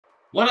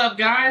What up,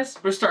 guys?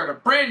 We're starting a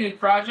brand new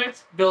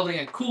project, building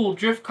a cool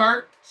drift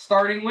cart,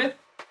 starting with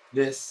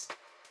this.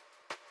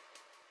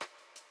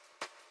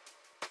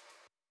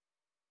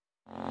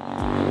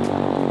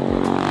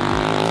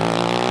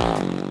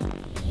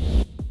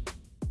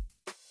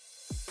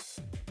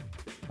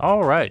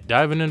 Alright,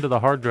 diving into the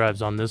hard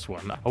drives on this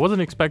one. I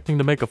wasn't expecting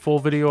to make a full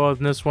video on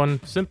this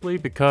one, simply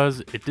because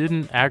it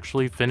didn't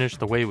actually finish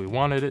the way we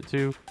wanted it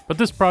to. But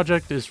this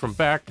project is from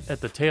back at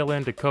the tail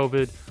end of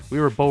COVID. We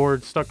were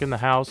bored, stuck in the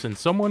house, and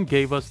someone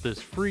gave us this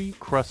free,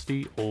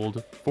 crusty,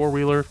 old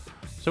four-wheeler.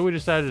 So we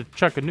decided to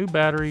chuck a new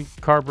battery,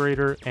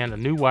 carburetor, and a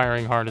new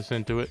wiring harness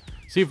into it,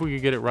 see if we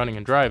could get it running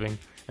and driving,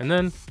 and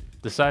then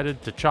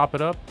decided to chop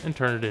it up and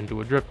turn it into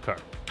a drift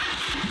cart.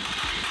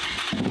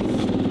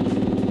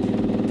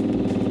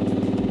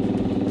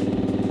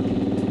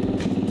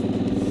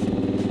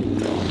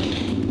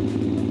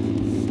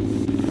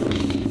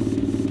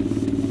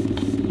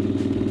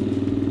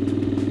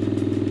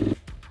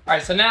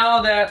 Alright, so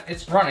now that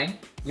it's running,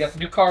 we have the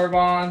new carb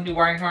on, new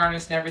wiring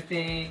harness and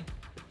everything.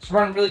 It's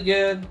running really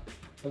good.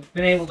 I've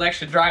been able to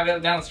actually drive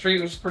it down the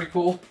street, which is pretty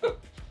cool.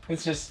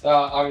 It's just,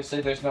 obviously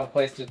there's no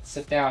place to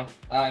sit down.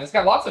 And it's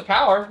got lots of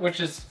power, which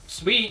is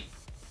sweet.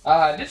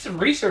 I did some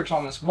research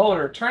on this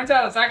motor. Turns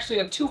out it's actually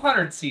a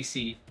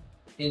 200cc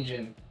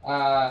engine.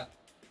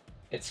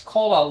 It's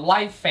called a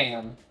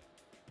lifan.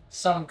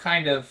 Some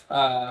kind of,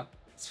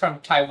 it's from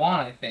Taiwan,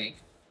 I think.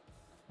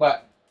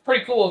 But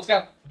pretty cool, it's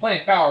got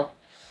plenty of power.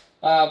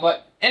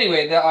 But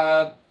anyway,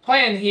 the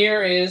plan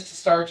here is to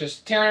start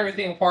just tearing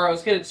everything apart.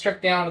 Let's get it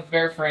stripped down with the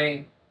bare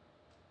frame.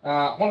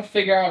 I want to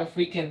figure out if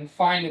we can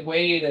find a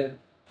way to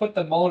put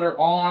the motor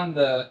on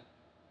the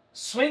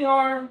swing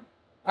arm.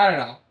 I don't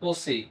know. We'll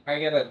see. I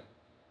gotta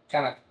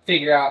kind of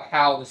figure out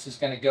how this is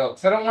going to go.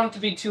 Because I don't want it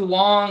to be too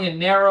long and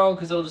narrow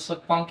because it'll just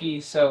look funky.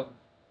 So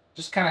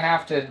just kind of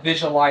have to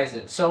visualize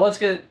it. So let's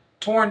get it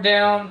torn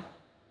down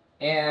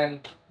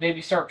and maybe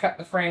start cutting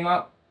the frame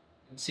up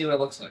and see what it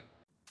looks like.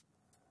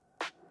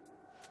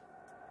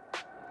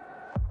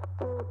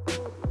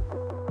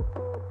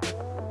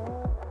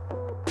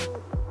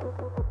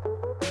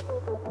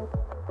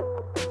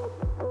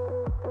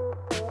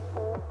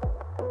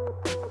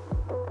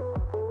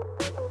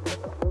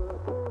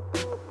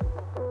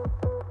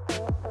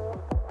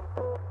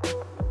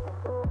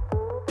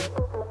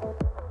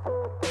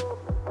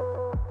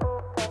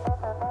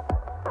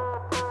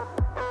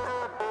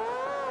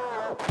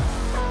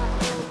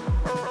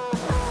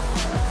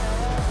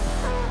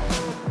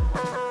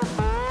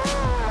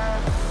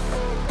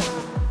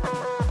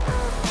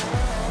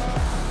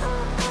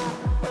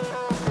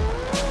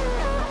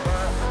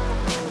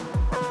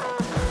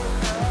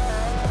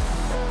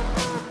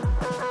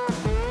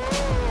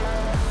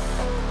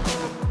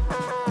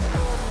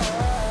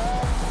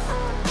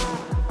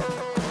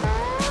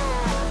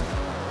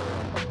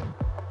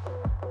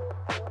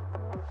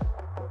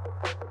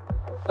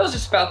 That was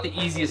just about the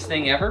easiest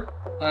thing ever.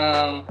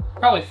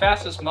 Probably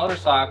fastest motor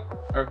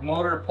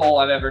pull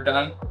I've ever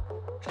done.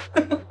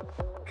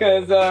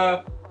 Because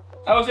I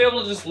was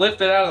able to just lift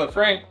it out of the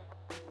frame.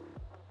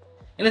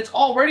 And it's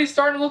already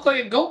starting to look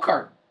like a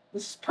go-kart.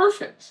 This is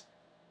perfect.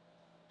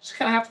 Just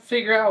kind of have to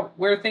figure out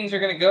where things are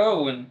going to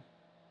go and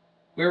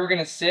where we're going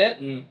to sit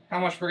and how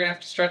much we're going to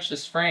have to stretch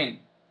this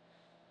frame.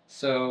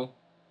 So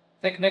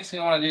I think the next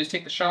thing I want to do is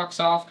take the shocks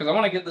off because I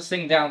want to get this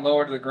thing down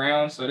lower to the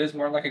ground so it is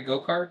more like a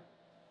go-kart.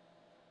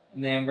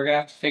 And then we're going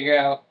to have to figure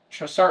out,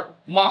 start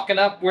mocking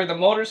up where the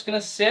motor's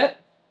going to sit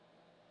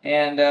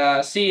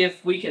and see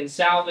if we can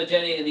salvage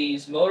any of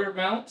these motor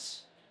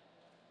mounts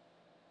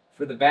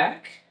for the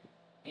back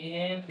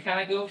and kind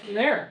of go from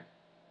there.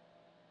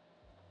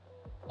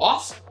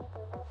 Awesome.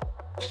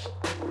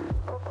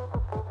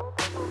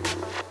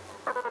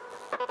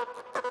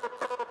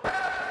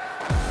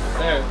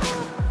 There.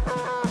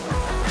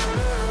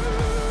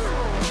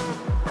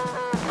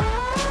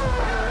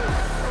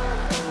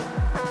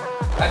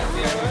 That's the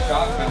only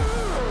shot mount.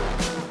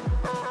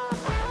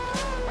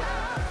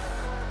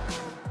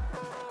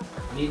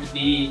 Need to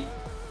be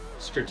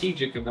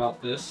strategic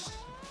about this.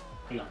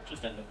 Not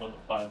just end up on the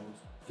piles.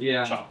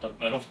 Yeah. Chopped up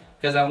metal.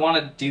 Because I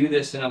want to do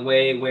this in a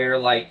way where,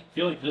 like, I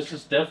feel like this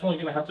is definitely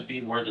going to have to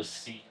be where the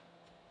seat,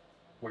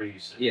 where you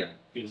sit. yeah.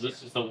 Because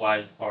this is the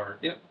wide part.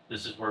 Yep.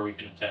 This is where we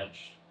can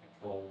attach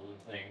controls and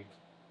things.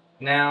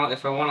 Now,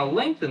 if I want to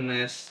lengthen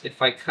this, if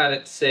I cut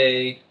it,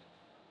 say,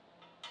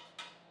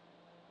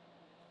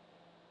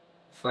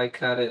 if I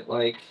cut it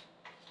like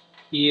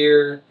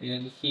here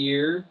and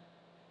here,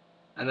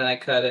 and then I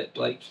cut it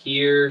like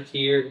here,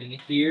 here, and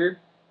here,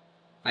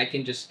 I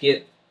can just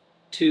get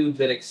two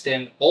that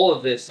extend all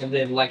of this, and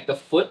then like the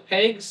foot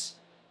pegs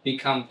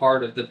become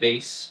part of the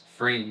base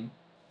frame.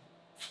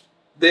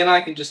 Then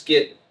I can just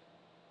get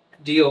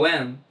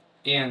DOM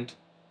and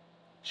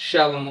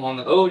shove them on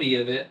the OD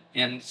of it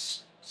and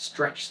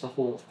stretch the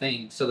whole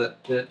thing so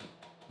that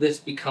this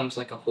becomes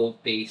like a whole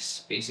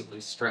base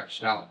basically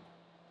stretched out.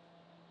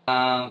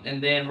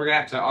 And then we're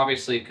gonna have to,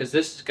 obviously, because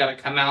this has got to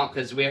come out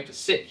because we have to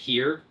sit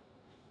here.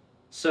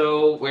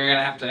 So we're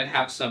gonna have to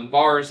have some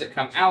bars that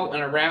come out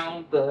and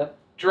around the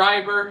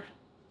driver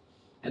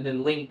and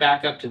then link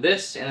back up to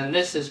this, and then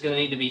this is going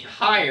to need to be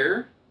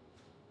higher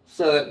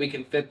so that we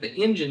can fit the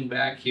engine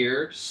back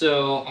here.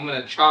 So I'm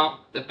going to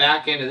chop the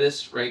back end of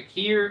this right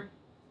here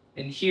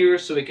and here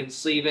so we can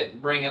sleeve it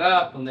and bring it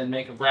up and then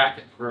make a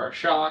bracket for our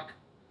shock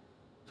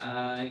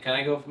and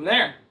kind of go from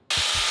there.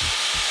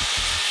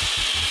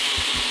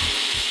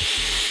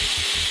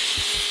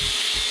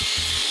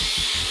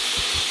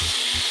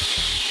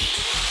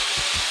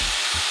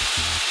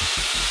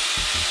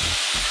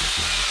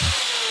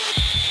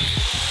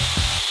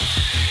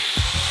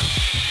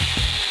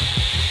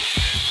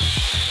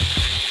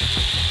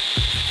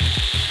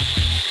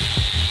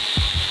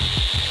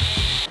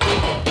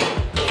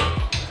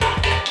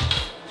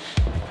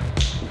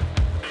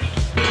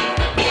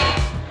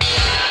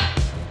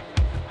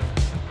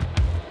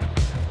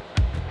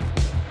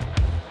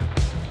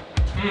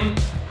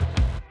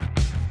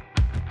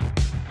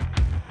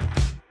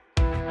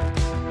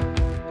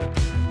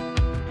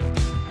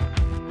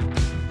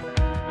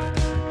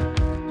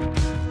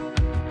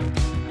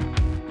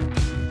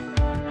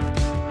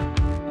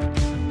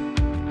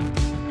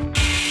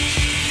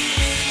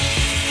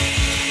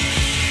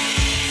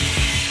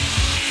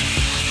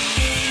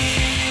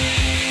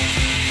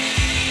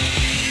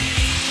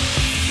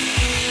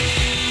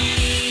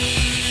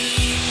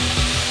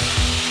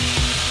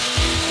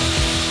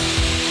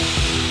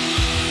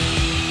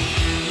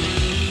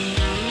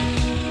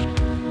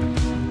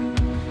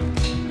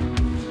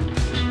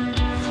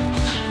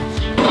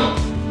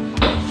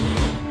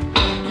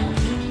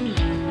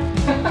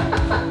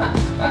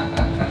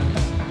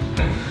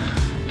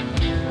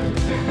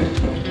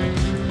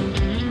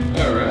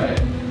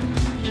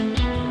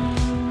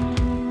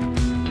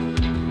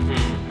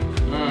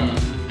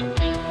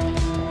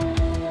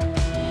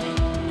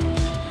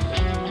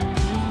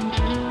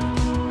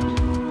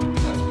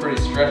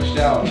 Stretched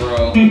out,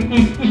 bro.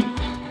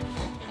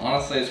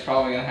 Honestly, it's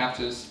probably gonna have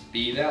to just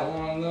be that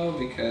long though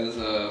because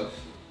of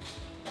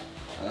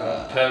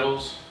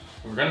pedals.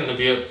 We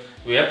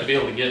have to be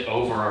able to get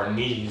over our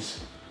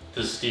knees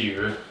to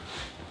steer.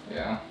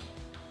 Yeah.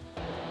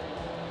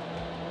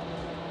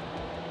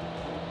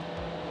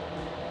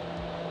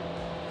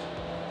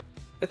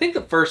 I think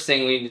the first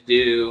thing we need to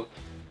do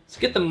is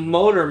get the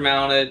motor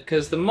mounted,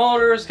 because the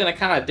motor is going to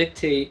kind of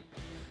dictate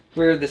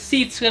where the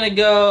seat's going to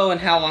go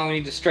and how long we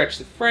need to stretch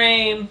the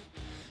frame.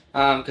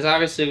 Because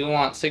obviously we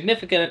want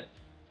significant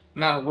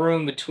amount of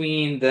room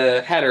between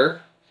the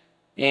header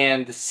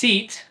and the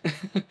seat,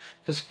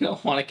 because we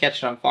don't want to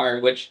catch it on fire,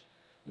 which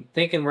I'm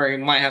thinking we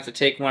might have to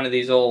take one of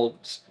these old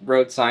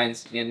road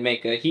signs and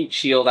make a heat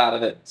shield out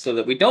of it so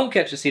that we don't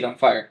catch the seat on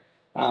fire.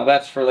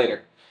 That's for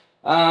later.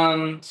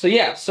 So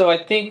yeah, so I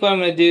think what I'm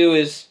going to do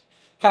is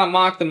kind of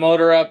mock the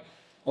motor up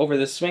over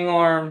the swing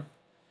arm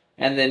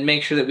and then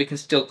make sure that we can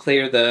still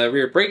clear the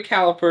rear brake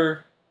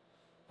caliper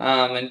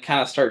and kind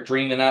of start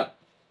dreaming up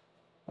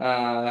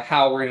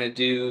how we're going to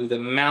do the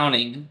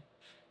mounting.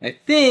 I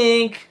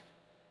think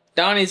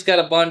Donnie's got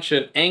a bunch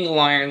of angle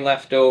iron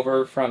left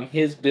over from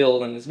his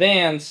build in his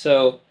van,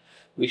 so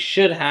we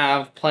should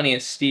have plenty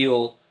of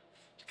steel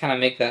to kind of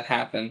make that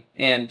happen.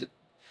 And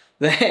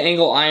the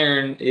angle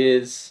iron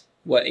is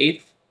what,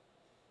 1/8?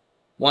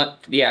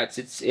 Yeah,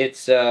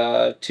 it's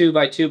 2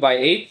 by 2 by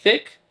 8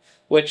 thick,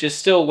 which is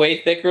still way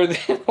thicker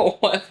than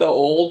what the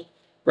old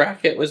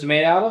bracket was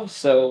made out of.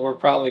 So we're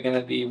probably going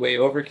to be way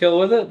overkill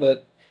with it,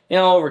 but you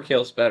know,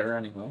 overkill's better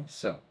anyway.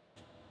 So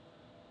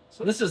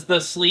this is the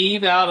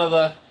sleeve out of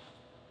the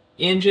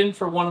engine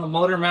for one of the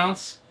motor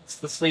mounts. It's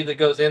the sleeve that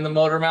goes in the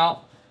motor mount,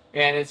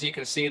 and as you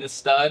can see, the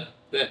stud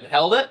that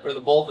held it, or the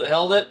bolt that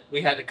held it,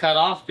 we had to cut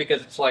off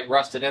because it's like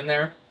rusted in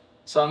there.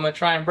 So I'm gonna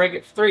try and break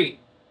it free.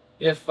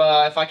 If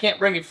I can't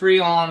break it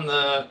free on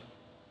the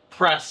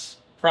press,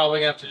 probably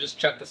gonna have to just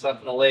chuck this up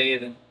in the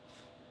lathe and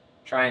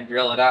try and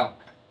drill it out.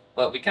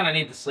 But we kind of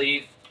need the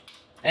sleeve,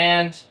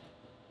 and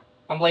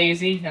I'm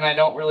lazy and I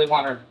don't really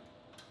want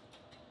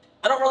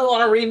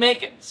to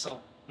remake it, so I'm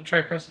gonna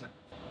try pressing it.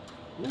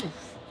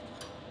 Oof.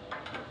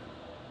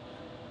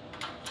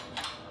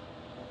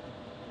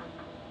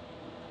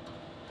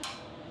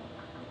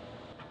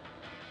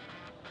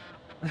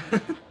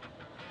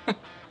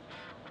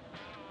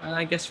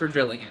 I guess we're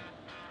drilling it.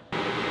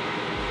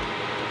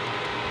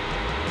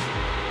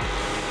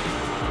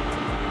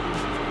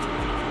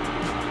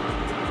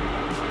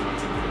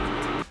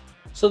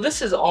 So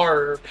this is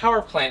our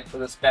power plant for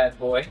this bad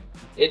boy.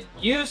 It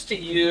used to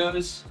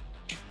use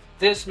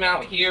this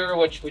mount here,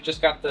 which we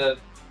just got the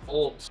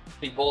old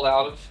bolt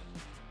out of.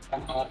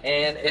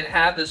 And it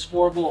had this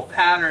 4-bolt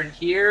pattern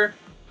here.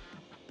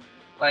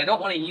 But I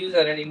don't want to use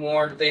that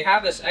anymore. They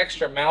have this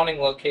extra mounting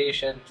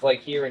location,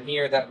 like here and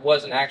here, that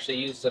wasn't actually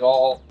used at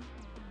all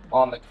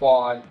on the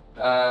quad.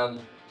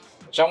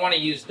 Which I want to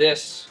use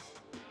this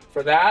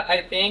for that,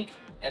 I think.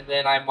 And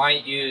then I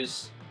might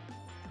use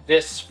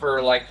this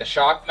for like the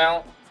shock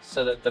mount,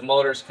 so that the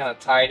motor's kind of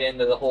tied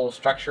into the whole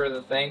structure of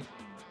the thing.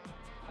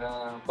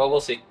 But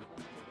we'll see.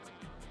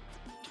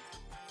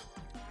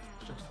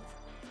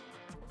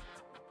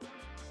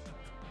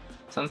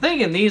 So I'm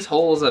thinking these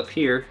holes up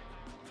here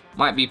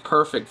might be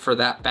perfect for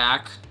that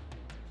back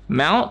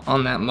mount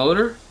on that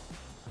motor,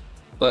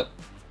 but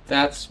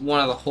that's one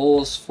of the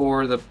holes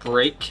for the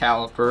brake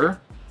caliper.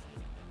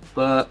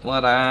 But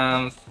what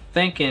I'm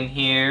thinking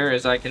here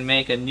is I can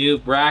make a new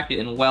bracket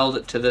and weld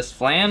it to this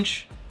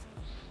flange.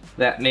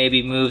 That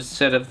maybe moves,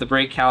 instead of the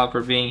brake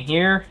caliper being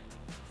here,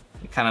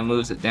 it kind of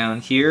moves it down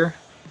here.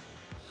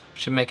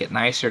 Should make it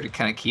nicer to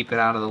kind of keep it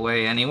out of the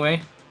way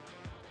anyway.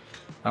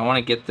 I want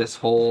to get this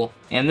hole,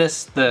 and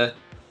the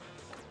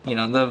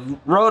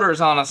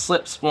rotor's on a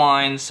slip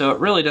spline, so it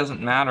really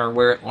doesn't matter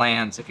where it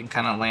lands. It can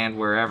kind of land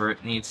wherever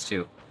it needs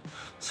to.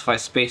 So if I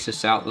space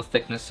this out the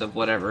thickness of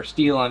whatever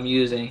steel I'm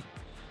using,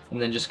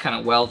 and then just kind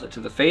of weld it to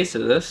the face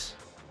of this,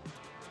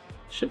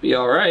 should be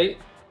all right.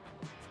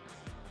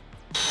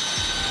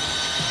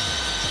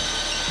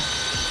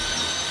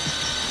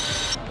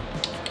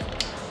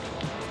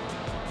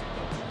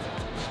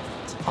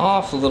 It's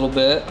off a little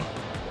bit.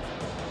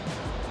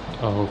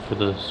 Oh, for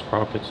the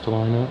sprockets to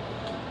line up?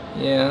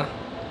 Yeah.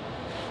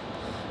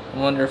 I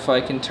wonder if I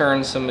can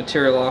turn some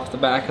material off the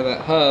back of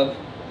that hub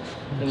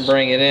and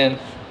bring it in.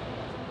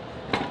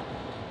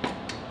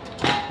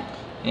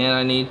 And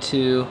I need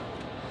to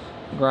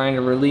grind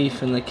a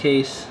relief in the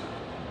case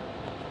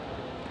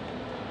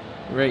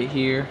right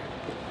here.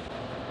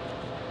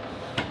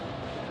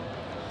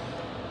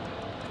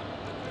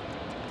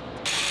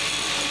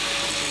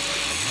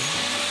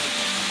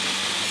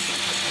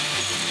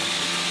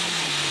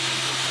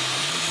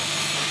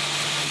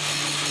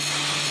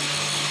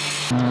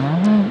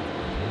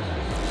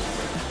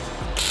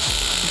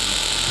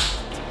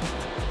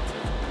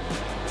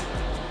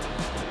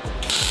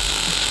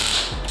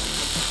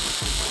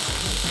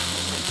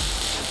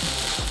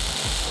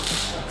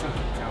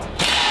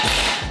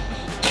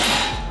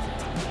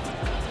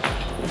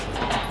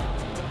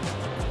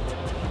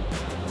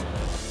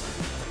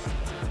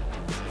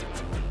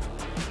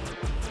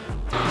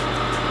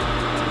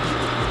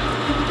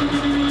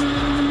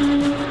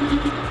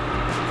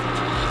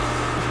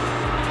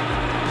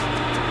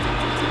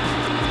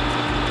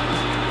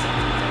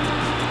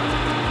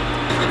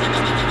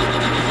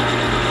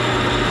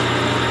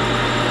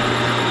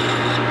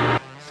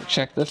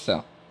 Check this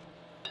out.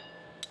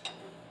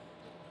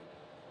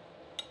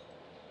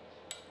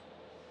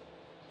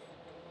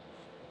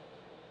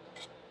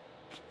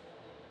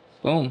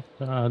 Boom.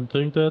 I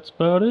think that's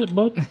about it,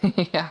 bud.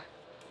 Yeah.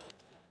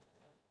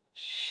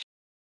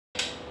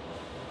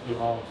 You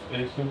all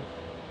spacing?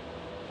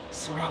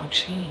 It's the wrong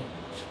chain.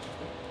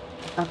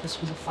 I thought this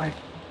was a 4.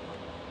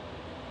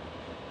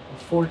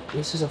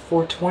 This is a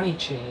 420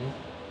 chain.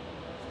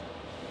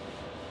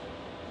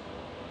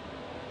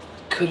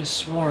 Could have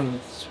sworn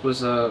this was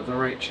the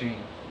right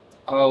chain.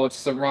 Oh,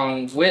 it's the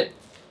wrong width.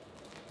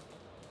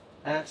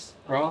 That's the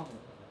problem.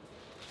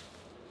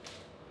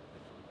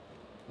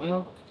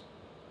 Well,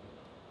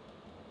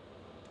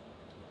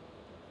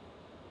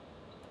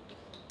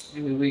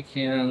 maybe we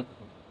can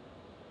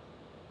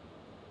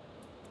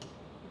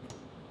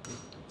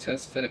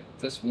test fit it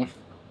with this one.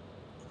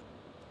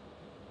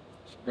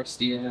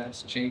 Rusty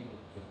ass chain.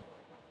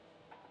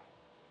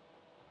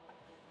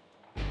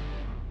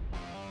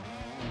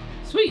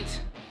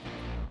 Sweet.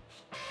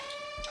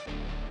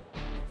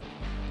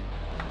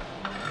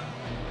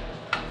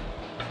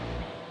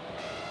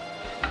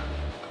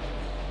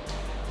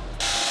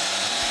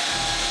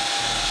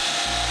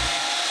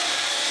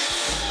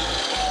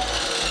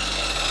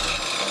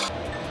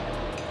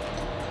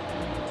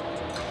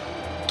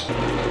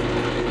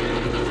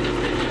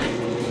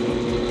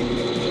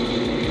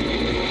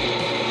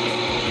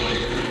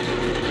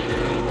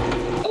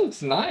 That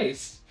looks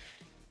nice.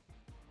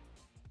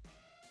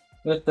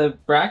 With the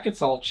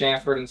brackets all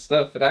chamfered and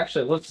stuff, it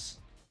actually looks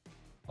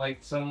like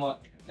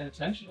somewhat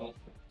intentional.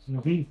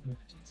 Sweet!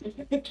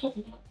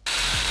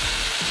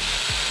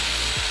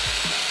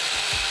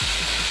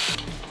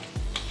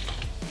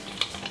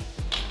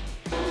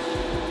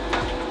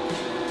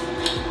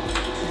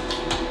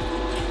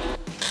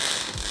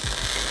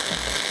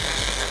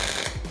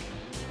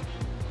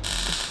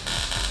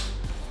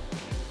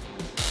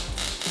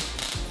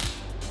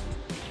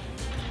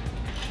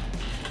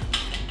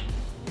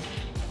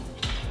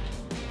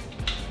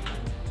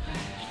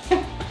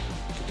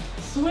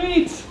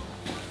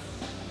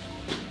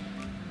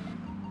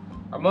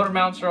 Our motor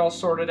mounts are all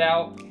sorted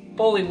out,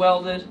 fully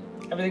welded,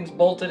 everything's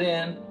bolted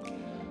in.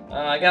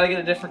 I gotta get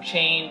a different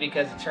chain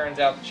because it turns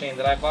out the chain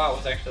that I bought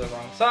was actually the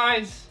wrong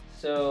size,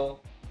 so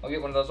I'll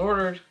get one of those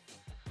ordered.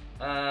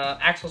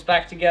 Axles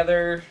back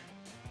together,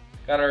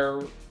 got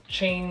our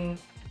chain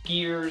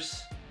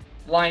gears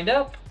lined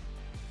up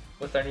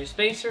with our new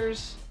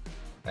spacers.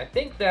 I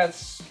think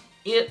that's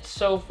it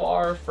so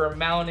far for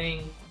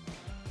mounting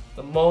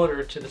the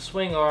motor to the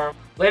swing arm.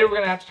 Later we're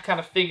gonna have to kind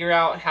of figure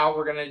out how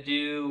we're gonna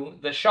do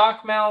the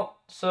shock mount,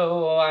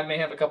 so I may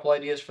have a couple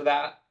ideas for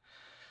that.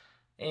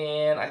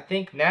 And I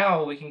think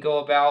now we can go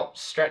about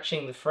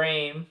stretching the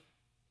frame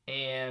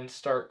and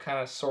start kind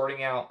of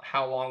sorting out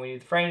how long we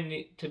need the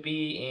frame to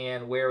be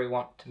and where we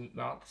want to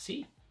mount the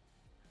seat.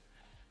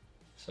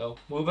 So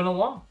moving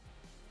along.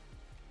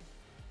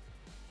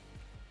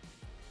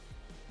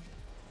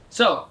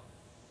 So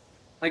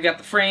I got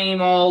the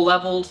frame all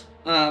leveled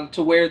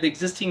to where the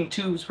existing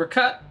tubes were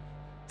cut.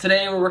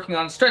 Today we're working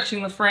on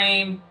stretching the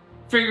frame,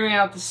 figuring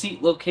out the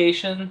seat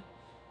location,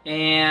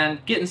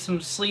 and getting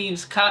some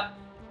sleeves cut,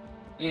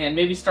 and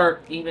maybe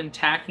start even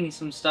tacking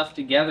some stuff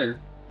together.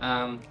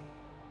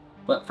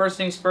 But first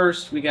things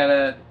first, we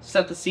gotta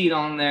set the seat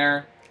on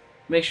there,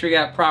 make sure we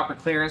got proper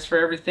clearance for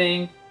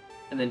everything,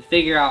 and then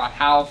figure out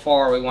how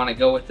far we want to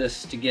go with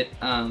this to get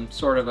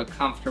sort of a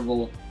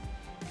comfortable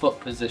foot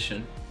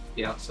position.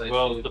 The outside.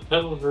 Well, the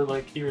pedals are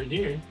like here and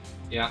here.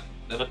 Yeah,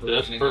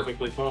 that's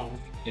perfectly fine.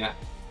 Yeah.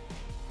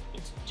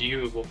 It's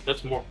viewable.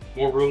 That's more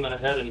room than I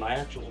had in my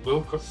actual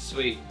go-kart.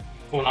 Sweet.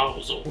 When I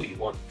was a wee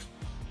one.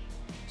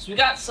 So we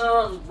got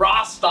some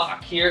raw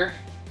stock here.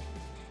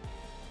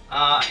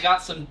 I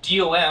got some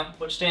DOM,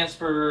 which stands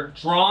for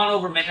drawn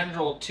over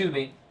mandrel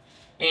tubing.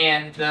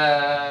 And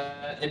the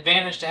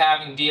advantage to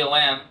having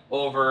DOM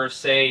over,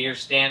 say, your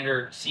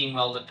standard seam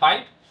welded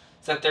pipe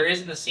is that there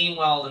isn't a seam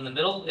weld in the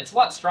middle. It's a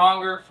lot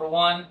stronger for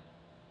one,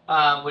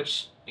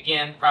 which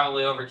again,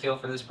 probably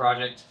overkill for this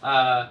project.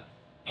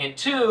 And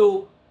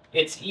two,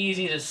 it's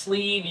easy to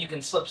sleeve. You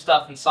can slip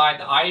stuff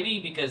inside the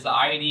ID because the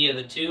ID of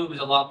the tube is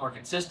a lot more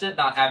consistent,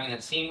 not having a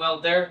seam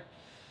weld there.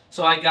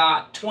 So I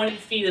got 20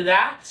 feet of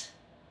that.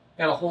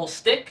 Got a whole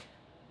stick.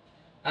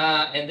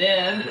 And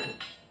then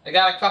I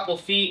got a couple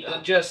feet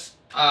of just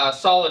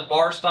solid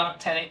bar stock,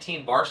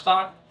 1018 bar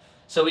stock.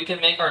 So we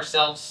can make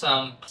ourselves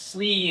some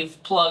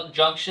sleeve plug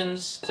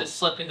junctions to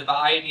slip into the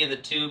ID of the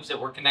tubes that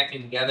we're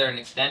connecting together and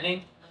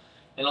extending.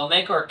 It'll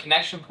make our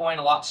connection point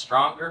a lot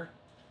stronger,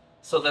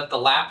 so that the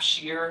lap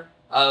shear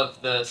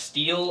of the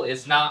steel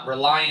is not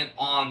reliant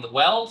on the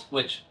weld,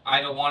 which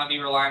I don't want to be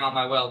relying on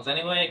my welds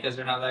anyway because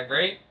they're not that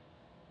great.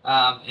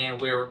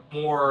 And we're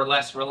more or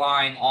less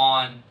relying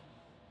on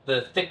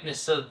the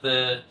thickness of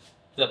the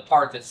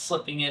part that's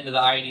slipping into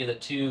the ID of the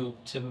tube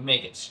to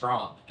make it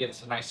strong, give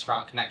us a nice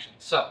strong connection.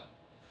 So,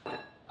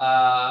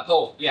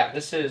 oh yeah,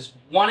 this is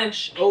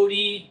 1-inch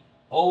OD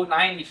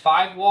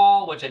 095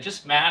 wall, which I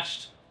just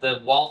matched the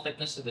wall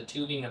thickness of the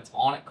tubing that's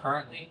on it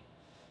currently.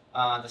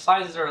 The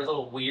sizes are a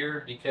little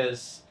weird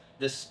because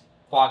this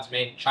quad's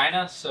made in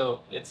China,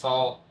 so it's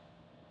all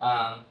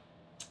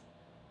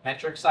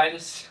metric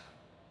sizes.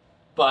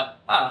 But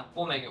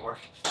we'll make it work.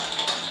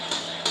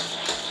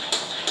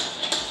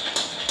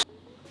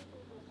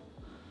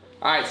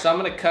 Alright, so I'm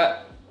going to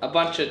cut a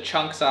bunch of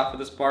chunks off of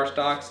this bar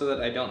stock so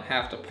that I don't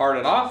have to part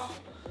it off.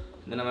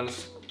 And then I'm going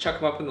to chuck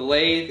them up in the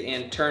lathe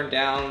and turn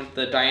down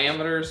the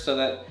diameters so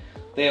that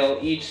they'll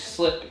each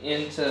slip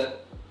into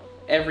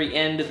every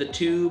end of the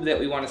tube that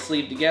we want to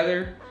sleeve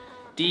together.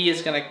 D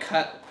is going to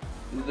cut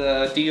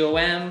the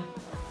DOM,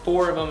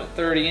 4 of them at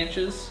 30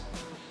 inches.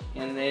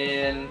 And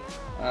then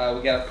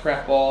we got to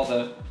prep all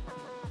the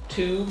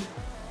tube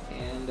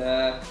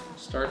and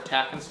start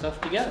tacking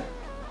stuff together.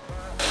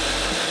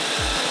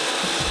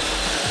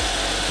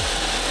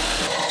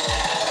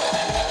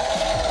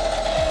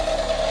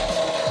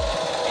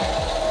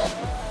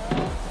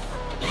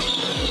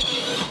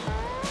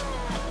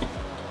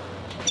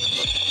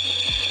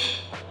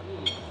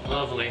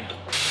 Lovely. I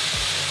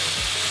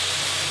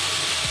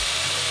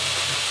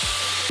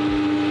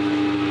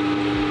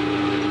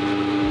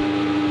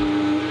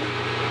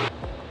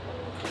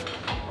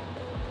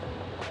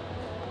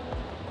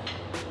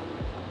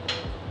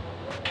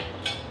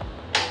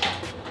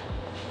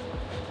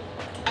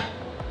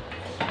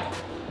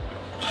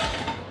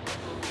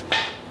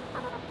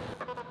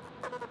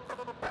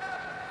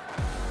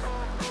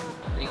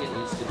think it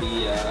needs to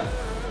be,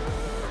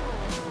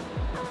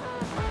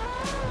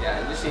 yeah,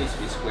 it just needs to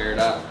be squared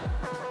up.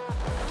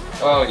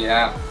 Oh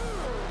yeah.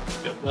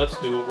 Yep, that's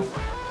doable.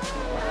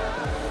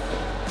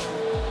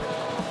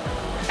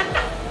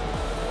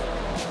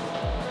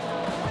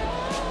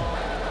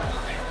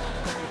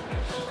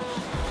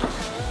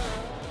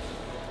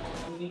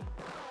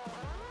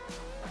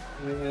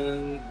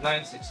 And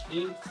 9/6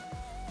 feet.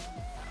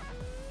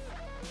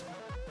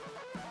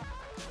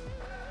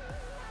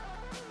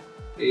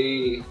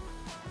 A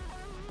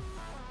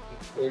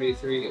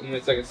 43, I mean,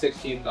 it's like a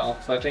 16th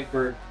off, so I think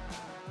we're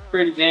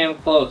pretty damn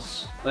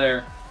close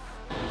there.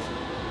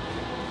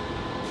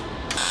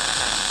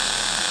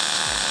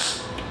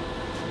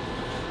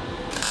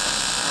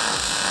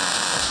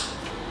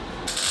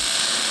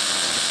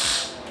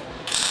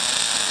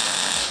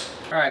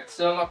 Alright,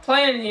 so my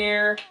plan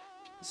here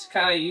is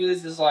kind of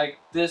use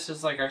this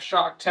as like our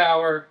shock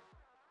tower.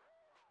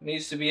 It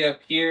needs to be up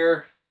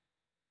here.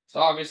 So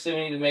obviously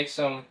we need to make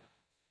some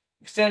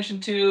extension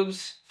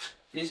tubes.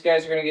 These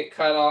guys are going to get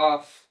cut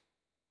off.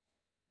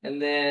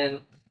 And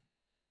then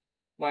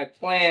my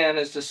plan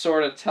is to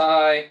sort of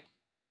tie,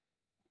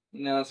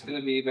 it's going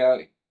to be about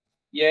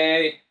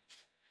yay.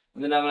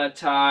 And then I'm going to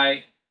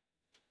tie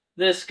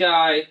this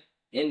guy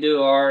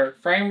into our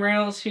frame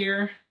rails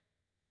here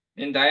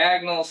in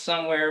diagonal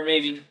somewhere,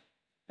 maybe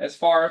as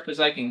far up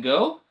as I can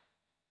go.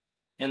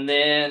 And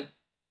then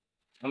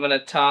I'm going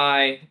to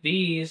tie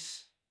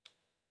these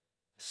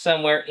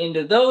somewhere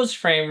into those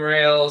frame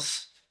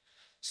rails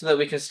so that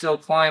we can still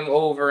climb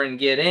over and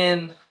get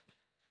in.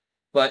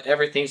 but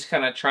everything's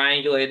kind of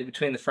triangulated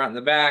between the front and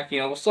the back. You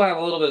know, we'll still have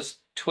a little bit of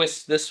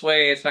twist this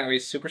way. It's not gonna be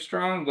super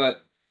strong,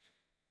 but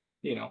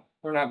you know,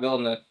 we're not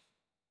building an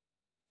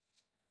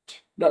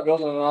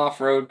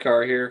off-road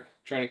car here.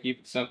 Trying to keep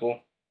it simple.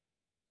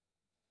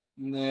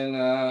 And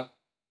then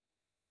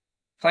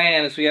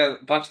plan is we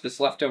have a bunch of this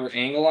leftover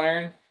angle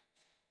iron.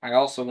 I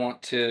also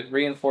want to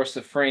reinforce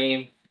the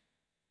frame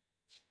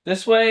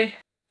this way.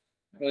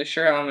 Not really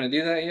sure how I'm going to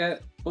do that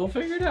yet. We'll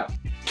figure it out.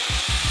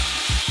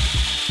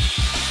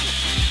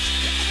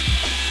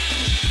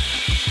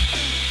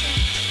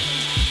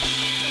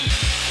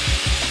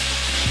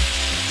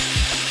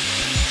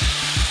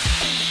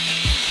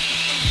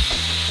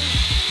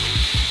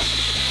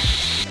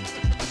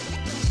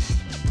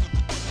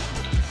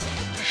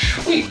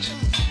 Sweet.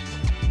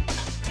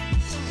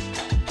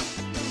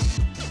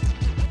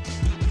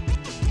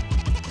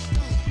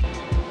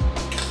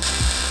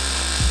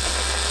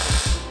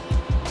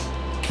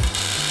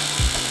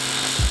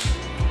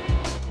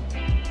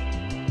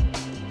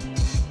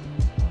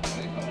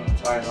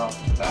 Tie it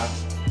off to that.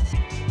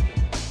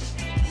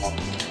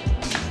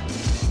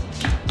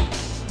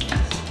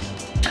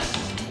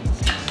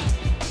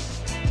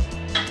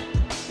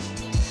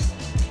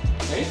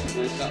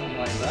 Basically something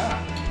like that.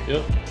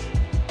 Yep.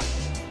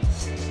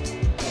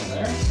 In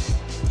there.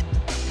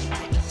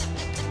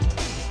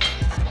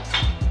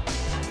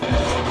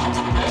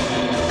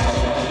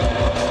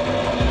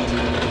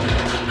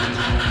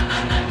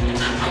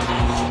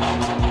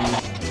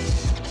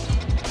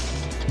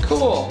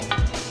 Cool.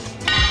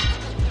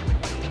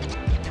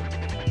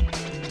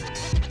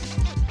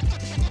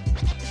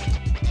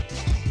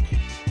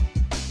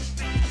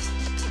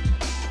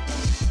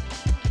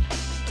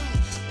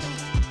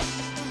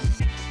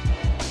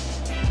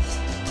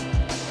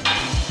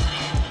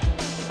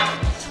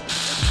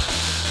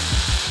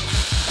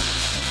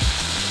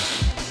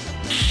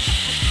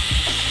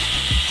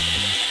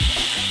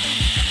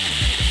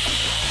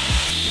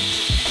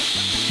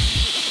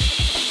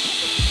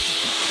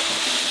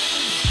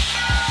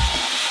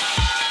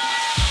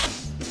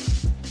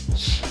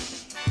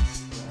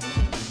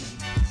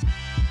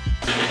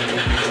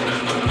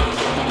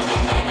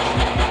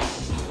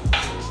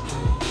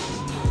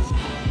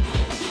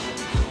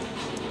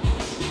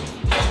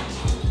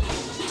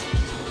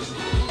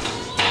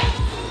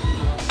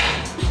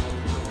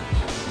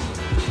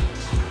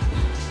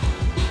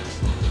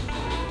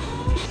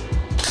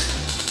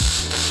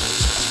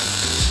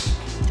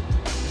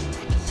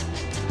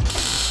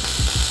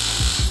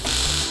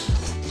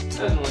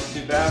 Doesn't look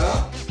too bad,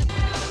 huh?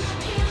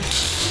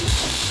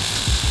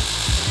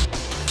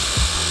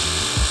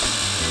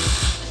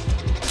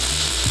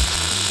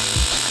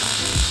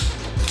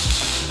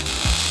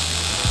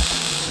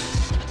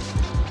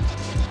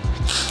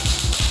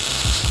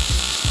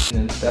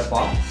 And then step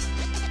off.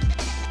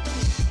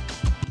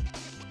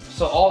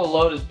 So all the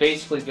load is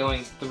basically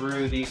going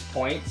through these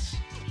points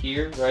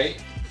here, right?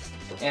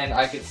 And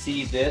I could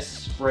see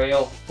this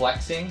rail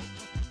flexing.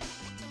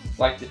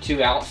 Like the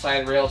two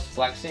outside rails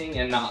flexing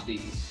and not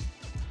these.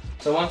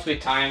 So once we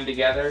tie them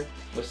together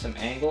with some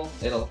angle,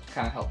 it'll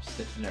kind of help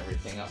stiffen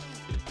everything up.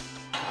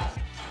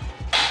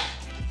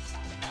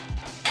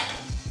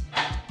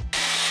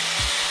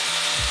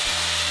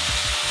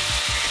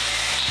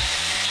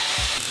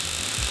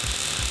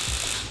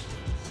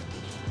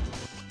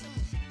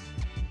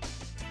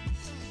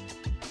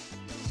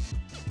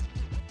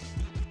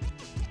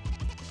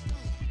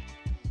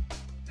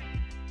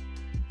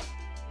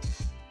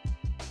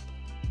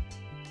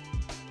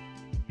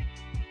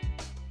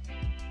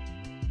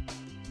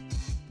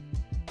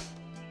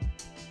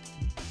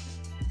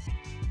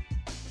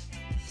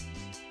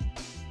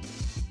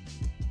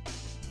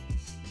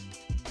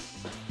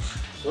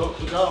 So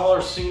we got all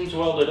our seams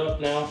welded up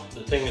now.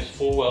 The thing is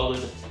full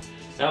welded.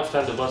 Now it's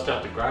time to bust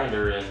out the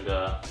grinder and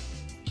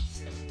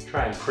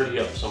try and pretty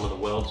up some of the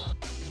welds.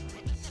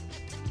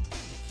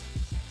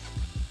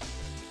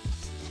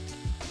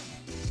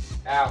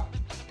 Ow.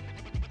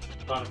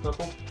 Found a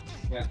couple?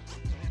 Yeah.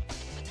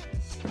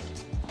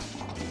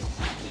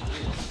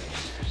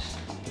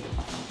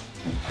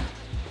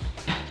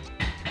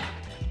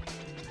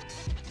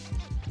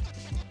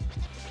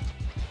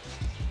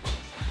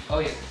 Oh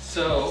yeah,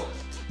 so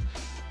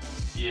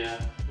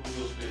Yeah,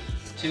 wheel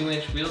spacers.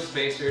 2-inch wheel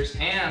spacers,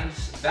 and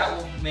that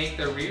will make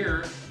the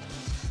rear.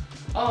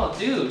 Oh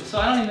dude, so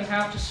I don't even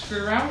have to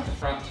screw around with the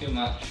front too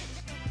much.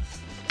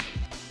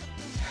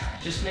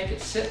 Just make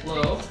it sit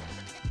low.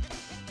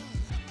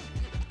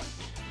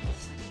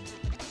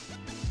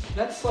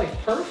 That's like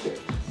perfect.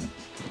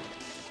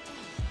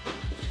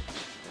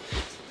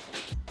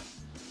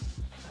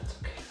 That's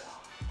okay though.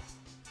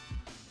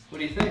 What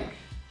do you think?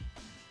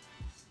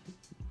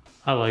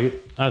 I like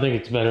it. I think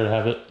it's better to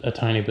have it a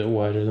tiny bit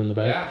wider than the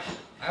back. Yeah,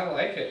 I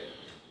like it.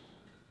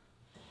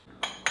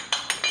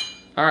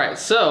 All right,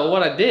 so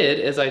what I did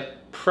is I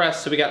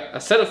pressed, so we got a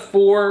set of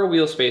 4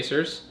 wheel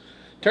spacers.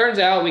 Turns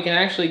out we can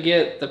actually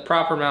get the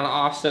proper amount of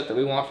offset that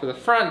we want for the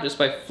front just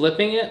by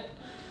flipping it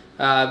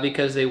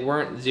because they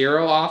weren't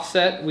 0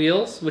 offset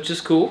wheels, which is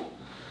cool.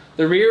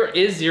 The rear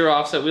is 0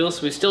 offset wheels,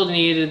 so we still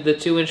needed the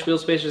 2-inch wheel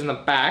spacers in the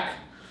back.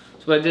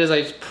 So what I did is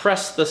I just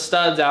pressed the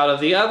studs out of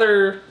the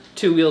other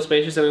 2 wheel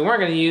spacers that we weren't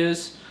going to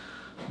use,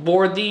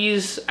 bored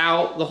these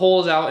out, the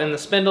holes out in the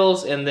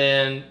spindles, and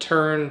then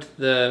turned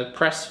the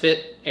press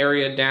fit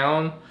area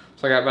down.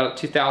 So I got about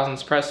a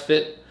 2000s press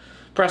fit.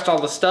 Pressed all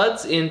the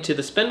studs into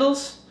the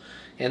spindles,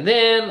 and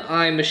then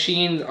I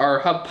machined our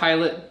hub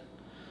pilot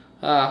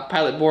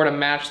board to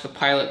match the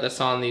pilot that's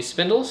on these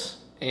spindles,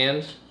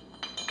 and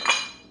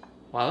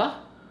voila.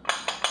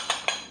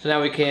 So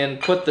now we can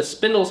put the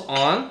spindles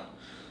on,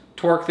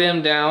 torque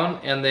them down,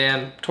 and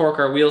then torque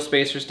our wheel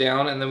spacers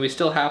down, and then we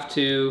still have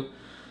to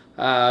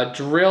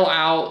drill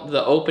out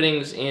the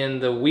openings in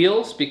the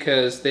wheels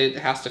because it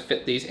has to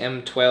fit these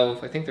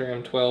M12, I think they're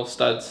M12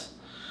 studs.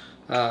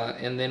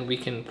 And then we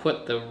can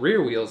put the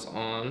rear wheels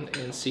on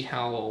and see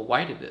how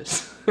wide it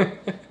is.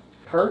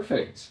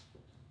 Perfect.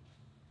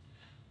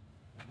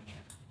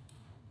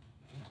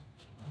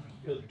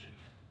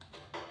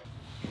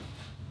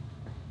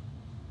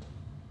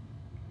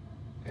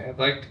 I'd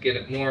like to get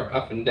it more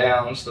up and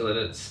down so that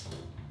it's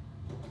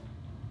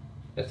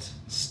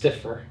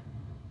stiffer.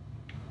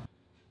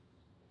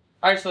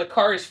 Alright, so the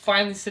car is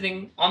finally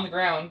sitting on the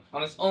ground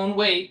on its own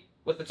weight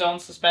with its own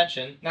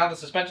suspension. Now the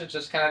suspension's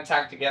just kind of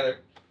tacked together.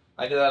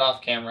 I did that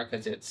off camera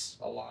because it's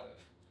a lot of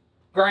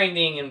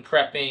grinding and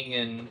prepping,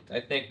 and I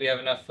think we have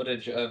enough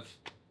footage of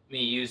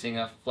me using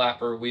a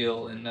flapper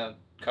wheel and a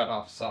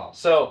cut-off saw.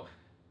 So,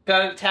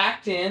 got it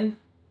tacked in.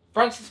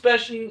 Front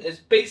suspension is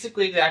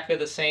basically exactly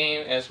the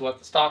same as what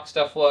the stock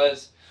stuff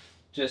was.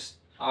 Just,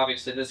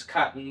 obviously, this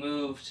cut and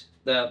moved,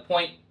 the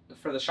point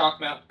for the shock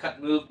mount cut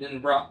and moved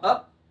and brought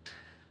up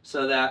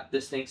so that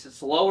this thing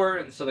sits lower,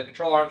 and so the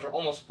control arms are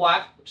almost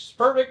flat, which is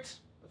perfect.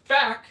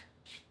 Back.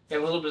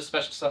 Got a little bit of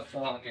special stuff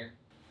going on here.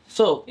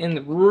 So in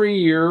the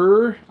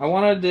rear, I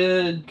wanted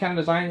to kind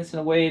of design this in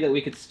a way that we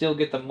could still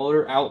get the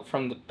motor out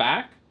from the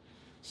back.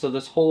 So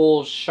this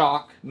whole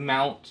shock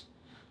mount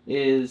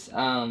is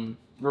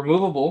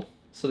removable,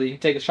 so that you can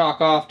take the shock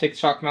off, take the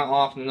shock mount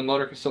off, and then the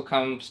motor can still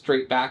come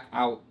straight back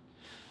out.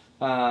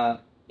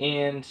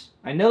 And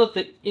I know that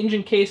the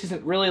engine case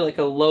isn't really like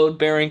a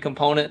load-bearing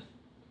component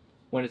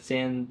when it's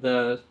in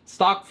the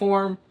stock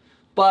form,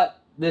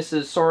 but this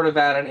is sort of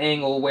at an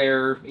angle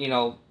where, you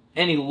know,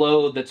 any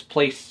load that's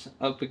placed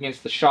up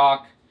against the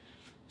shock,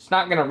 it's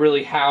not going to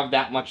really have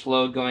that much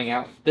load going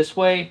out this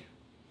way.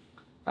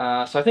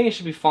 So I think it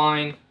should be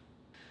fine.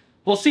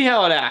 We'll see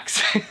how it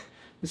acts.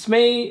 This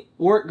may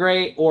work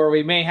great, or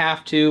we may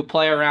have to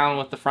play around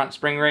with the front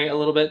spring rate a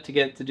little bit to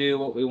get it to do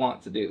what we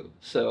want to do.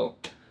 So,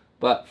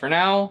 but for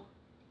now,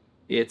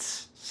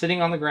 it's sitting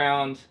on the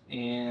ground,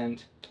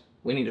 and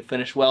we need to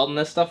finish welding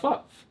this stuff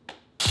up.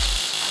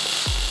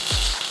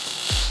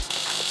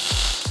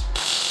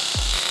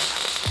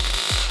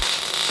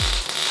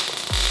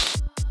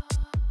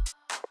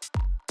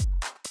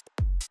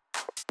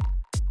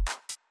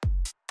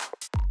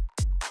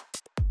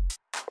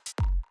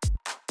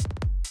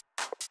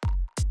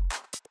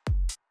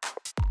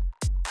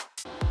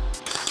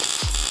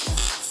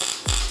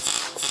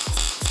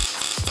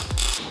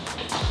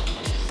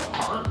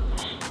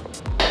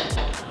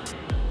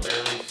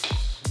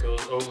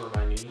 Over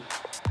my knee.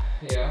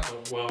 Yeah.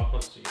 So, well,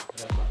 let's see. I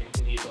have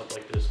my knees up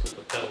like this with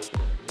the pedals.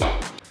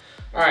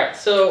 Alright,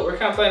 so we're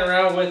kind of playing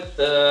around with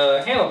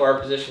the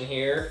handlebar position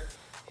here.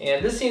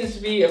 And this seems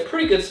to be a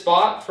pretty good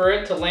spot for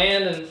it to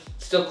land and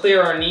still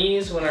clear our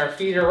knees when our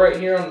feet are right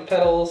here on the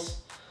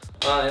pedals.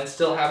 And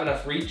still have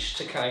enough reach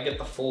to kind of get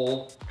the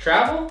full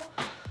travel.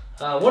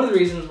 One of the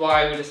reasons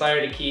why we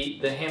decided to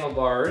keep the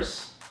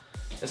handlebars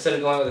instead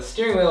of going with a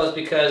steering wheel is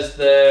because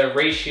the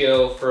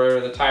ratio for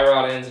the tie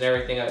rod ends and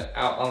everything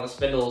out on the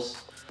spindles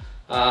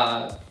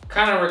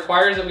kind of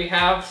requires that we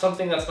have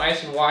something that's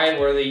nice and wide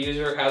where the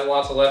user has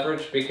lots of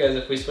leverage, because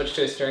if we switch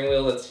to a steering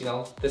wheel that's, you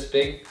know, this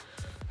big,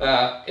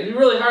 it'd be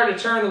really hard to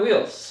turn the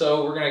wheels.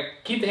 So we're going to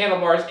keep the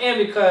handlebars,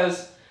 and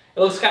because it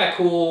looks kind of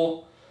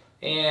cool,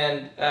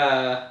 and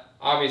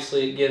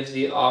obviously it gives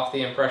off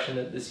the impression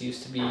that this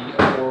used to be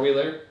a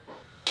four-wheeler.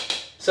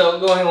 So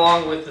going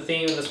along with the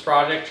theme of this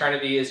project, trying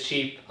to be as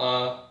cheap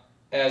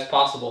as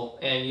possible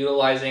and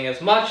utilizing as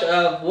much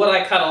of what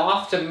I cut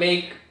off to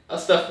make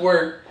stuff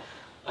work.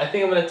 I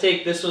think I'm going to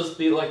take, this was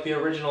the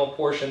original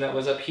portion that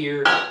was up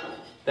here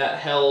that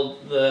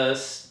held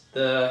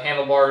the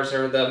handlebars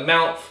or the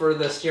mount for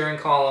the steering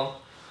column.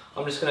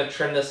 I'm just going to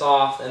trim this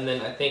off and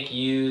then I think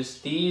use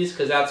these,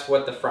 because that's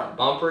what the front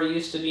bumper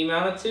used to be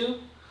mounted to.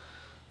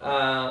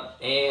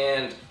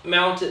 And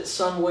mount it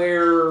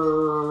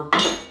somewhere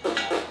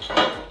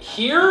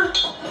here,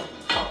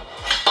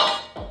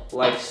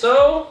 like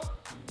so.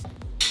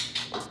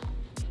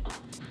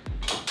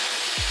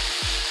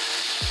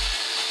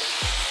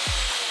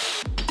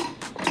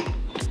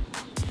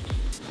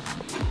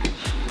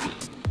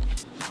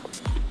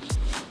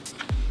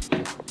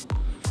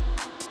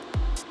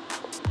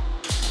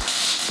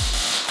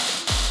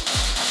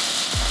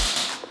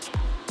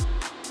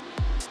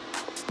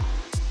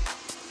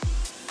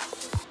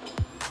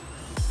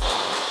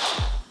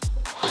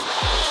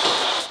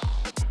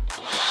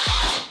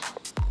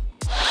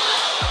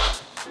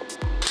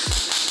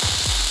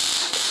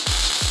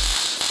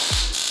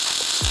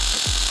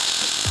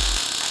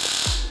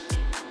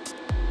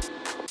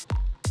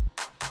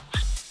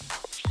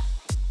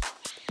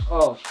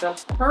 Oh,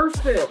 that's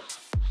perfect.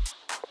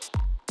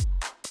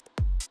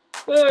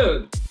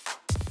 Dude.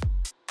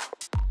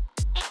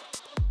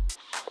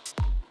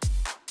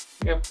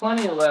 You got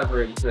plenty of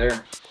leverage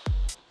there.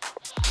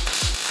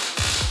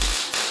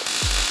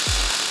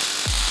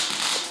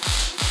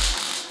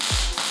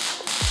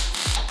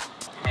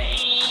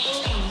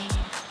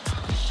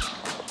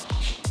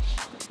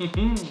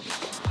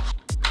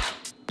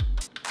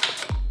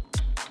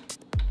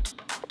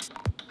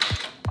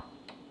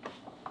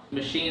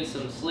 Machine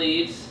some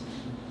sleeves.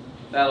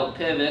 That'll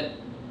pivot.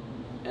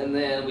 And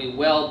then we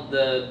weld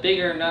the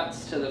bigger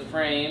nuts to the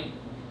frame.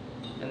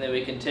 And then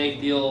we can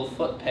take the old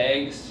foot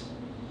pegs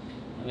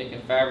and we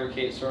can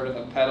fabricate sort of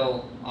a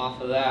pedal off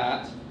of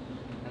that.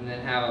 And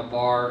then have a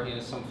bar, you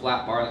know, some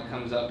flat bar that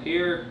comes up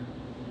here.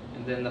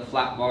 And then the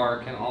flat bar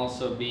can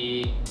also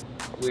be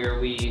where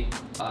we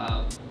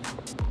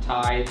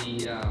tie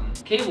the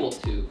cable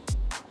to.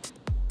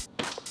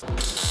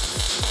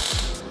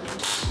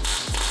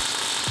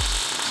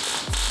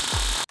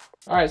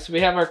 Alright, so we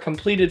have our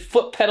completed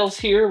foot pedals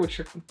here, which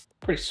are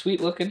pretty sweet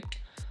looking.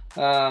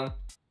 And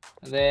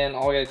then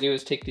all we gotta do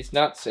is take these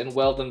nuts and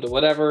weld them to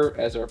whatever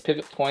as our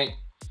pivot point.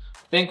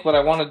 I think what I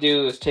want to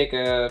do is take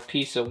a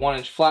piece of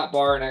 1-inch flat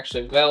bar and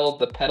actually weld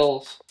the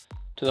pedals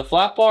to the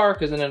flat bar,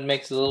 because then it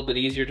makes it a little bit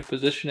easier to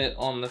position it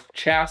on the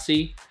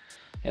chassis.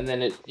 And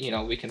then it, you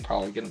know, we can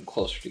probably get them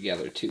closer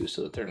together too,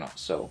 so that they're not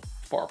so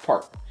far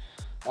apart.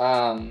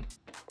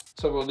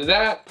 So we'll do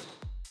that.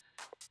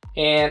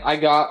 And I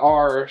got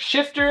our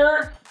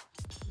shifter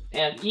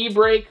and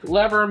e-brake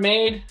lever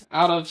made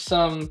out of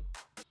some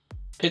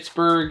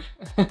Pittsburgh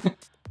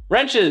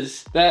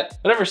wrenches, that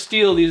whatever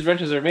steel these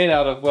wrenches are made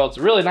out of welds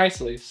really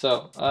nicely.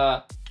 So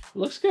it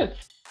looks good.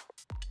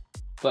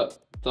 But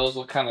those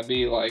will kind of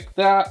be like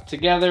that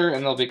together,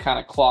 and they'll be kind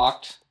of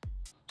clocked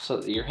so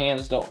that your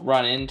hands don't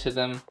run into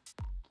them.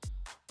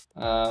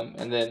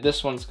 And then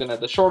this one's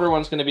the shorter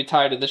one's gonna be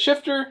tied to the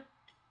shifter.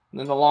 And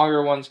then the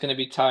longer one's going to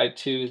be tied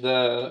to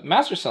the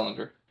master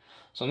cylinder.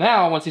 So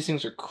now, once these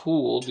things are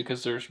cooled,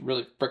 because they're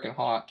really freaking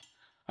hot,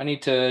 I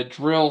need to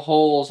drill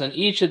holes in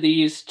each of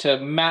these to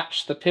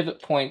match the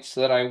pivot points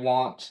that I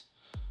want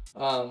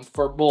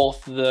for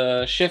both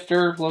the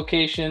shifter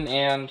location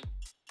and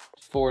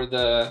for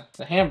the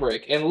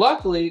handbrake. And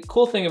luckily,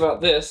 cool thing about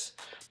this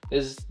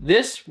is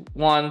this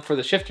one for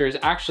the shifter is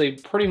actually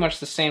pretty much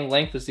the same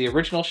length as the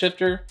original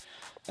shifter.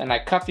 And I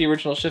cut the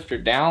original shifter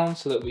down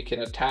so that we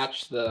can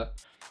attach the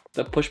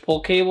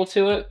push-pull cable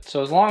to it.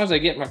 So as long as I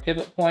get my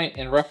pivot point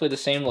in roughly the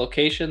same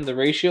location, the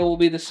ratio will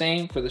be the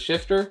same for the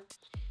shifter.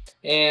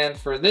 And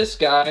for this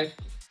guy,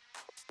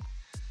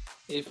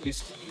 if you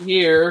see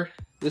here,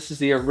 this is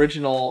the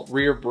original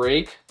rear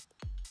brake.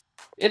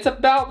 It's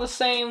about the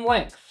same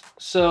length.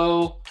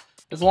 So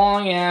as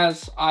long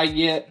as I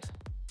get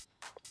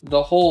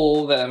the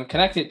hole that I'm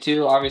connected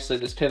to, obviously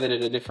this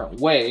pivoted a different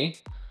way,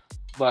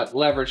 but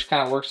leverage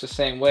kind of works the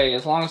same way.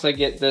 As long as I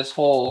get this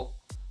hole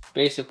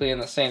basically in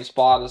the same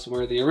spot as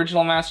where the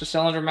original master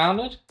cylinder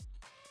mounted,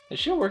 it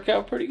should work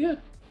out pretty good.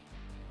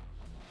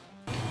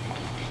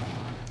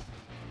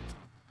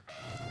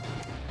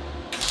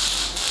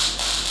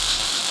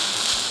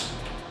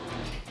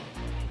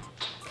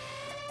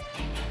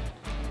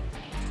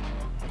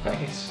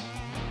 Nice.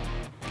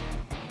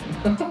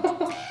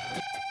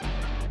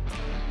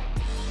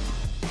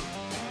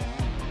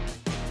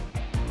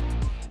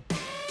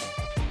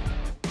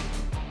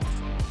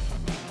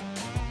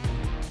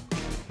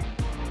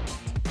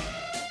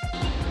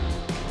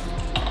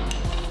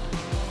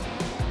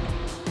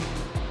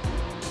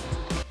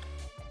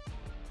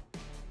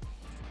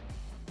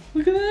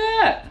 Look at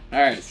that!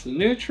 Alright, so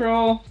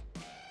neutral.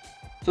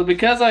 So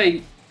because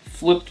I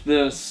flipped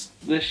this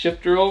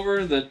shifter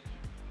over, the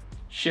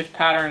shift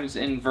pattern's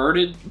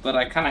inverted, but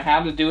I kind of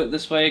had to do it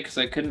this way because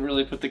I couldn't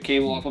really put the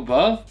cable up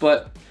above,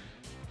 but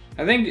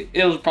I think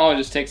it'll probably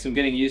just take some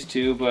getting used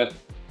to. But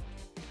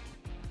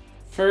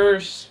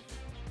first,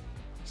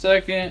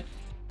 second,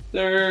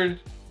 third,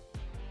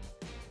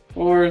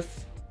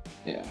 fourth,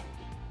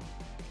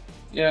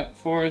 yeah,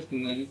 fourth,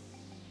 and then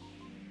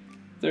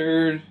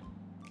third.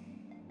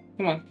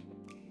 Come on.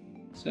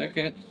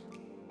 Second,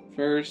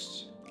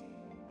 first.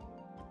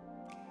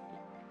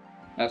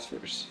 That's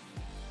first.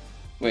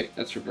 Wait,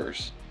 that's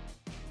reverse.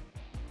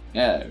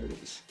 Yeah, there it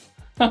is.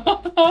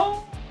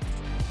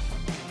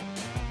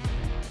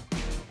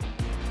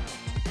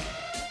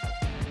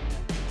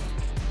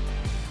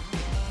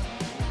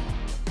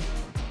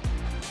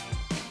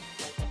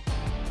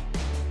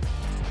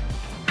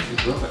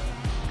 Just love it.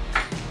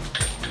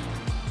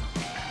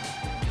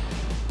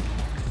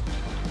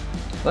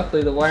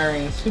 Luckily the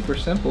wiring is super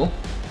simple,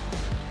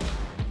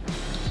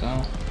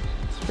 so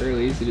it's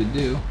fairly easy to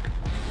do.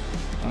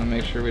 I want to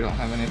make sure we don't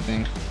have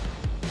anything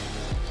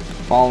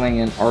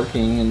falling and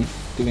arcing and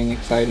doing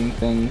exciting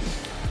things.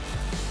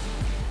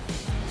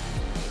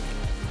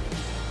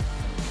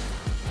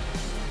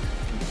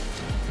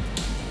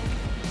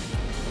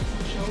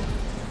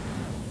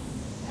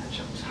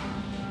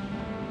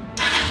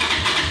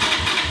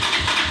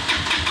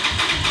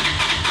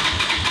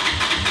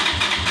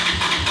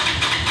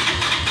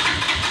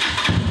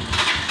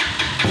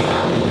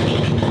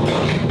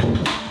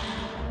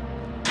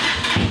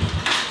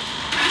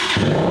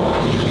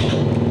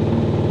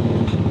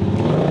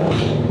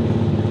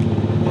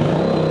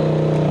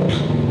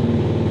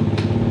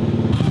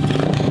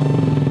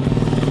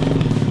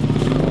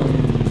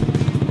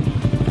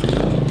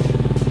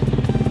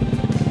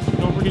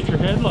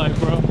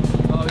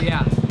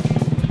 yeah.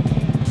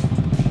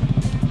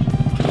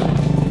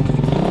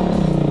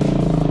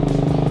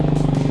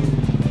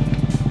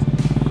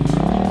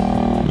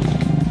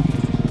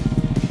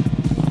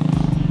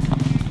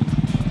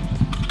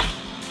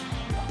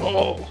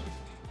 Oh.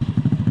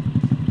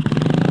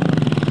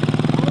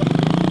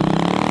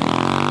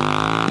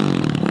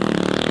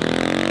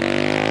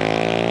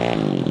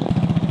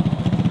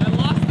 I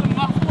lost the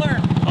muffler.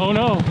 Oh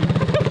no.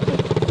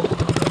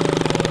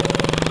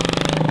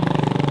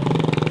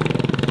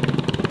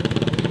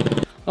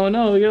 Oh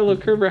no, we got a little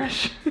curb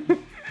rash.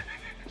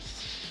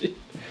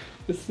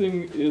 This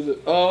thing is,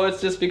 oh,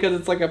 it's just because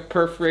it's like a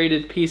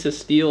perforated piece of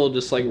steel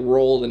just like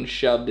rolled and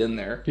shoved in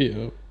there.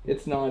 Yeah.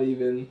 It's not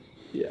even,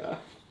 yeah.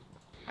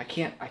 I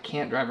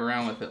can't drive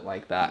around with it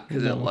like that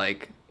because No,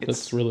 it's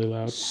that's really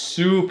loud.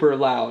 super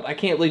loud. I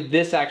can't believe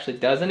this actually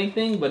does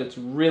anything, but it's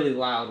really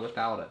loud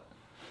without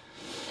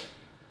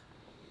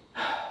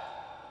it.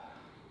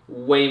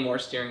 Way more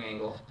steering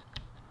angle.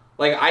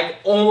 Like I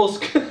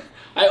almost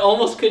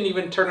couldn't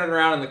even turn it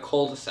around in the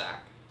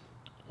cul-de-sac.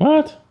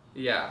 What?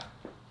 Yeah.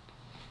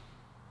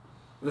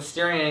 The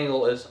steering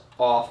angle is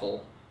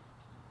awful.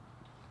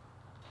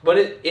 But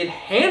it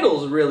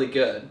handles really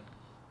good.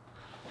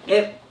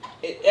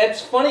 It's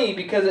funny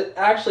because it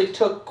actually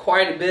took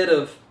quite a bit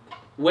of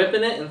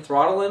whipping it and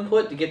throttle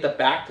input to get the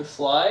back to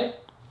slide.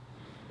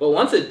 But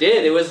once it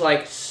did, it was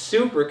like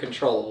super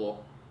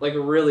controllable. Like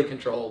really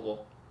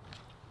controllable.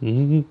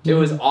 It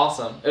was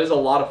awesome. It was a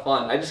lot of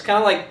fun. I just kind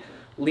of like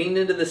leaned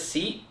into the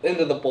seat,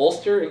 into the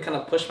bolster, and kind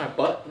of pushed my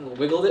butt and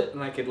wiggled it,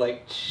 and I could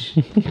like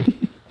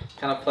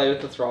kind of play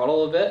with the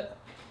throttle a bit.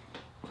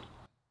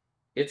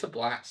 It's a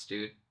blast,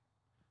 dude.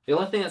 The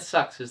only thing that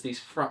sucks is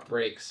these front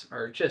brakes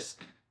are just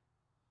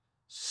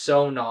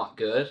so not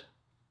good.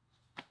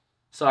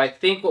 So I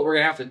think what we're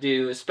going to have to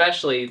do,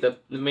 especially the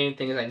main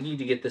thing is I need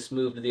to get this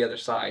moved to the other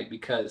side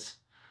because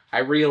I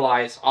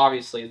realize,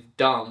 obviously, it's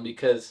dumb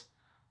because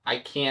I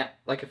can't,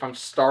 like if I'm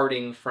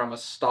starting from a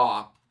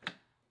stop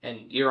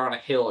and you're on a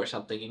hill or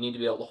something, you need to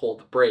be able to hold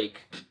the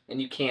brake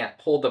and you can't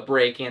hold the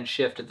brake and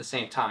shift at the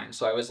same time.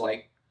 So I was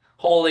like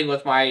holding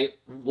with my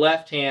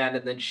left hand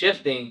and then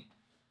shifting.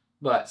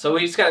 But so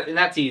we just got, and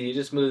that's easy,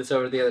 just move this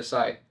over to the other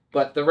side.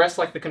 But the rest,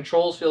 like the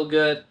controls feel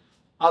good.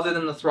 Other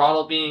than the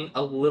throttle being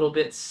a little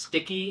bit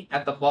sticky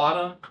at the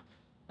bottom,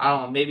 I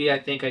don't know, maybe I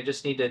think I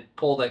just need to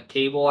pull the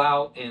cable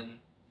out and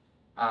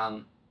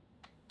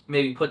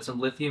maybe put some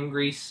lithium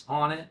grease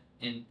on it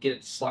and get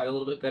it to slide a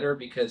little bit better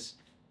because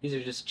these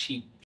are just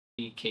cheap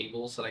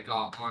cables that I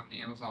got on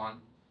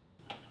Amazon.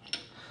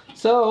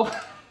 So,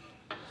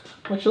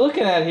 what you're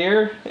looking at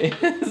here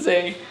is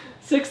a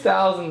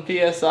 6,000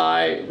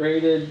 PSI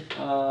rated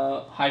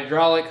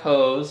hydraulic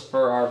hose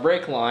for our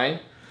brake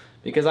line.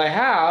 Because I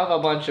have a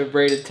bunch of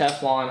braided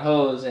Teflon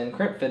hose and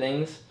crimp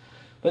fittings,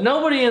 but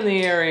nobody in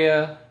the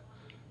area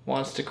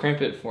wants to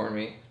crimp it for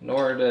me,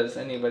 nor does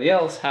anybody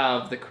else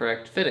have the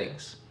correct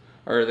fittings,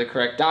 or the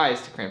correct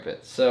dies to crimp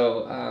it.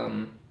 So,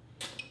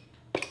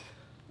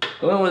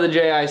 I went with a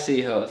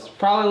JIC hose.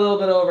 Probably a little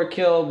bit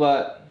overkill,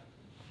 but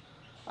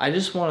I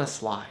just want to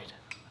slide.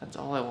 That's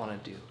all I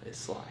want to do, is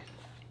slide.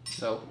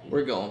 So,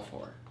 we're going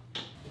for it.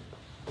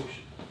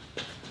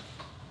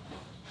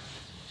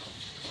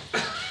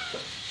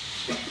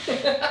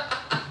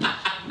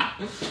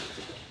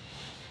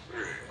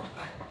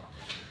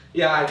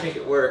 Yeah, I think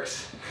it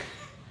works.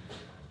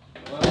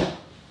 Well,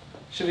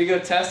 should we go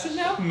test it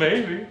now?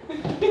 Maybe.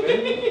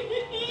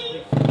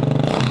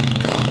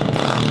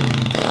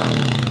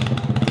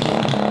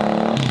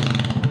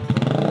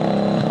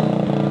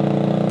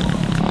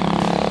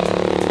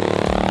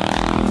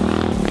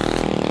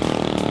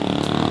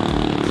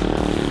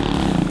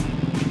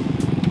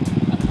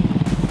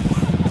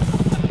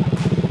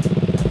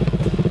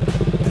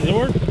 Does it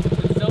work?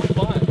 It's so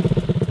fun.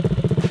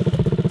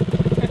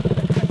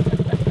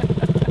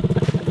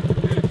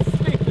 This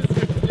thing is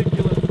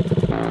ridiculous.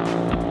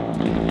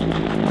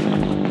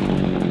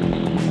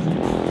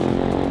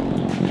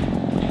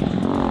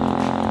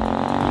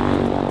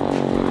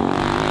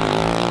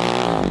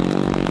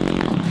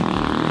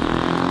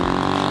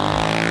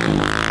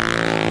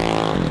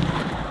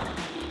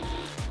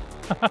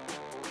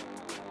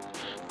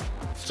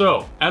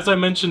 So, as I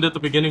mentioned at the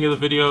beginning of the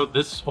video,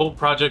 this whole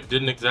project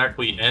didn't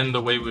exactly end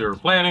the way we were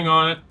planning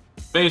on it.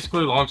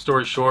 Basically, long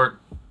story short,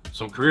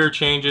 some career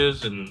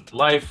changes and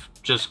life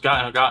just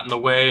got in the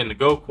way, and the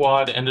Go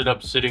Quad ended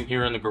up sitting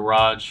here in the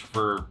garage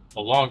for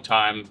a long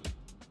time,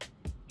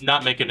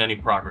 not making any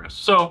progress.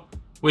 So,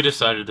 we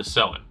decided to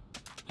sell it.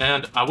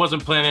 And I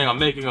wasn't planning on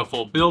making a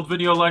full build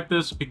video like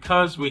this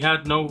because we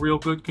had no real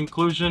good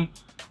conclusion.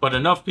 But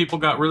enough people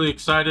got really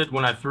excited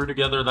when I threw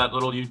together that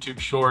little YouTube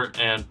short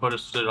and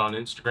posted it on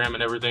Instagram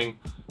and everything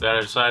that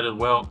I decided,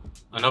 well,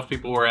 enough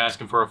people were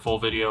asking for a full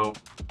video,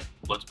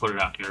 let's put it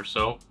out here.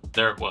 So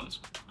there it was.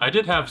 I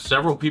did have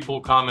several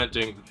people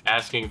commenting,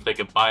 asking if they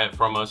could buy it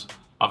from us.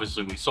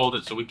 Obviously we sold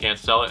it, so we can't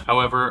sell it.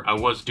 However, I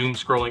was doom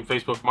scrolling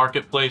Facebook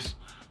Marketplace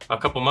a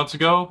couple months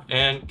ago,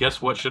 and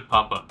guess what should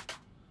pop up?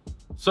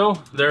 So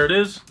there it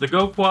is. The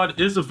Go Quad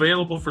is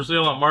available for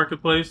sale on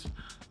Marketplace.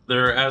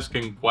 They're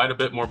asking quite a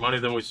bit more money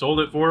than we sold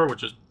it for,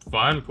 which is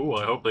fine, cool,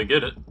 I hope they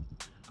get it.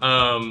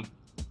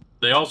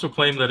 They also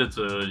claim that it's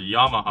a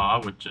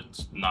Yamaha, which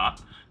it's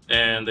not.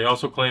 And they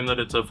also claim that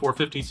it's a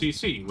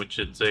 450cc, which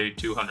it's a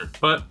 200.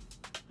 But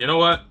you know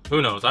what?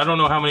 Who knows? I don't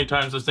know how many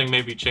times this thing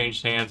maybe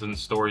changed hands and the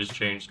story's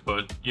changed,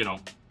 but you know,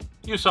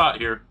 you saw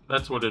it here.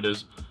 That's what it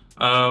is.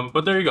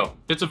 But there you go.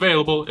 It's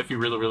available if you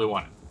really, really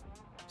want it.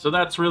 So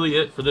that's really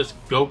it for this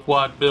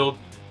GoQuad build.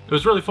 It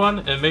was really fun,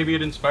 and maybe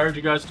it inspired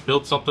you guys to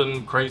build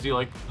something crazy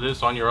like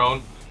this on your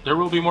own. There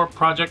will be more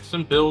projects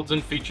and builds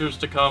and features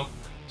to come.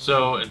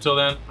 So until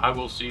then, I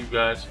will see you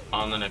guys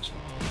on the next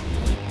one.